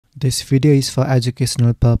This video is for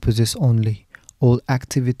educational purposes only. All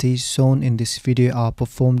activities shown in this video are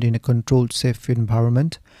performed in a controlled, safe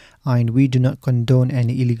environment, and we do not condone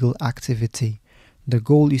any illegal activity. The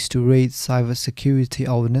goal is to raise cybersecurity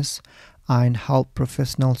awareness and help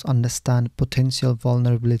professionals understand potential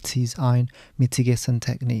vulnerabilities and mitigation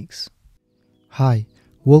techniques. Hi,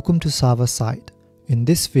 welcome to Server Side. In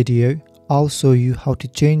this video, I'll show you how to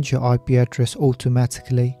change your IP address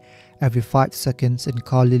automatically every 5 seconds in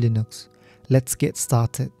Kali Linux. Let's get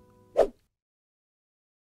started.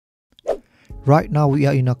 Right now we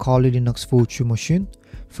are in a Kali Linux virtual machine.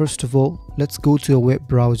 First of all, let's go to a web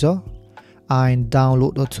browser and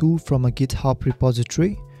download a tool from a GitHub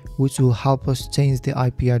repository which will help us change the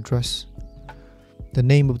IP address. The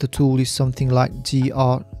name of the tool is something like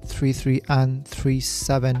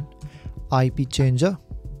gr33n37 IP changer.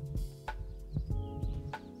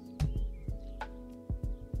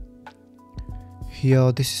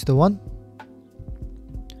 Here, this is the one.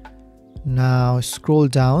 Now scroll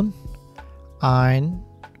down and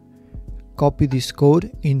copy this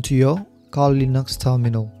code into your Kali Linux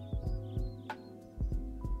terminal.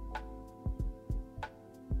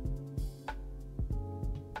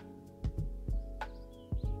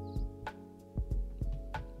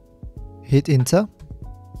 Hit enter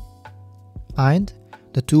and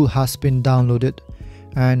the tool has been downloaded,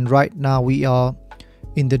 and right now we are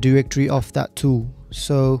in the directory of that tool.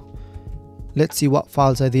 So let's see what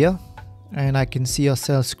files are there, and I can see a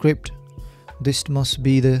shell script. This must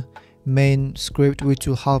be the main script which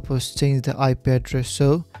will help us change the IP address.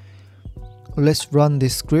 So let's run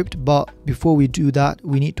this script, but before we do that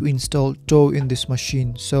we need to install Tor in this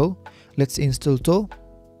machine. So let's install Tor.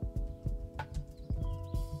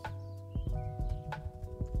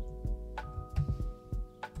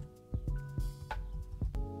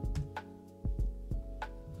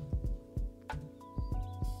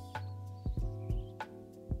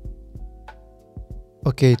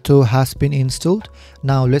 Okay, Tor has been installed.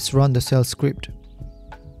 Now let's run the shell script.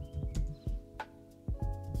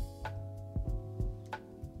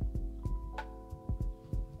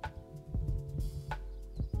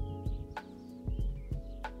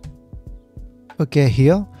 Okay,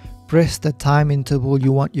 here press the time interval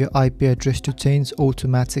you want your IP address to change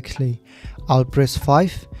automatically. I'll press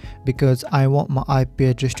 5 because I want my IP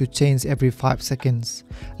address to change every 5 seconds.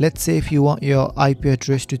 Let's say if you want your IP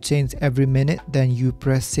address to change every minute, then you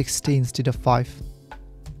press 60 instead of 5.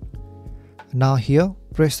 Now here,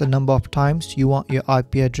 press the number of times you want your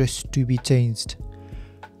IP address to be changed.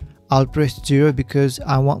 I'll press 0 because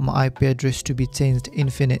I want my IP address to be changed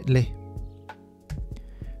infinitely.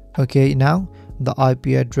 Okay, now the IP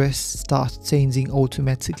address starts changing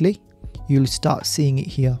automatically. You'll start seeing it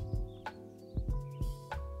here.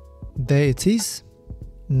 There it is.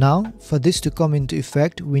 Now for this to come into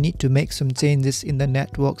effect, we need to make some changes in the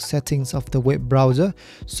network settings of the web browser.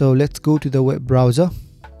 So let's go to the web browser,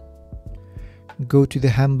 go to the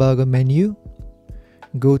hamburger menu,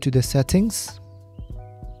 go to the settings,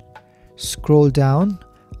 scroll down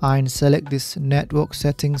and select this network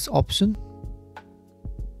settings option.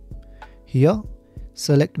 Here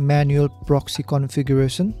select manual proxy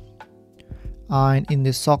configuration, and in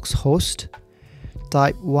the SOCKS host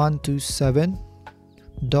type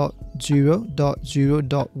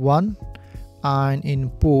 127.0.0.1 and in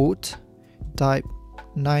port type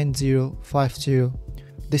 9050.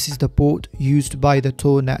 This is the port used by the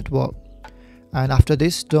Tor network. And after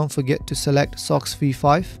this, don't forget to select SOCKS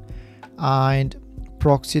v5 and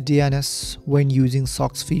proxy DNS when using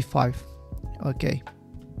SOCKS v5. Okay.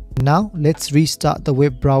 Now let's restart the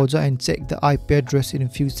web browser and check the IP address in a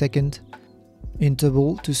few seconds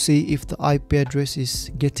interval to see if the IP address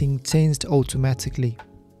is getting changed automatically.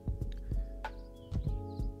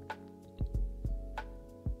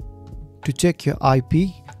 To check your IP,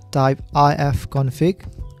 type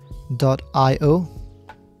ifconfig.io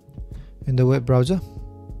in the web browser,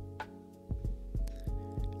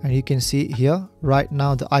 and you can see here right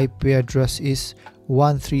now the IP address is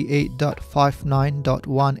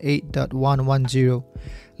 138.59.18.110.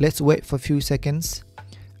 Let's wait for a few seconds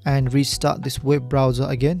and restart this web browser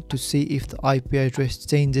again to see if the IP address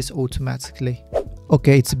changes automatically.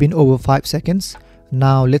 Okay, it's been over 5 seconds.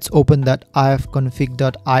 Now let's open that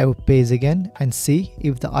ifconfig.io page again and see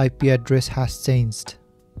if the IP address has changed.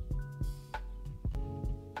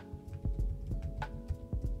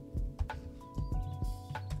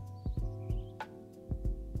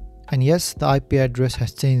 And yes, the IP address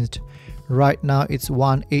has changed. Right now it's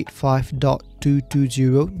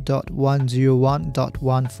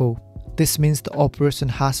 185.220.101.14. This means the operation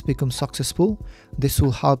has become successful. This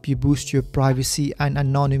will help you boost your privacy and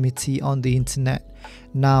anonymity on the internet.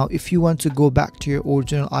 Now, if you want to go back to your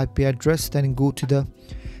original IP address, then go to the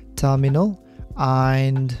terminal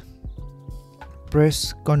and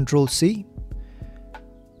press Ctrl+C.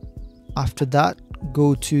 After that,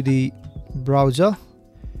 go to the browser,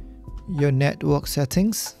 your network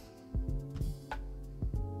settings,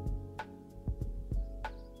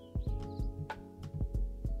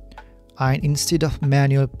 and instead of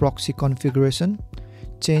manual proxy configuration,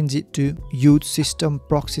 change it to use system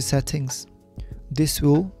proxy settings. This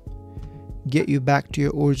will get you back to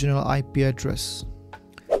your original IP address.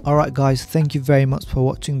 Alright guys, thank you very much for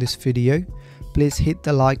watching this video. Please hit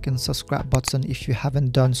the like and subscribe button if you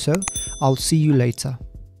haven't done so. I'll see you later.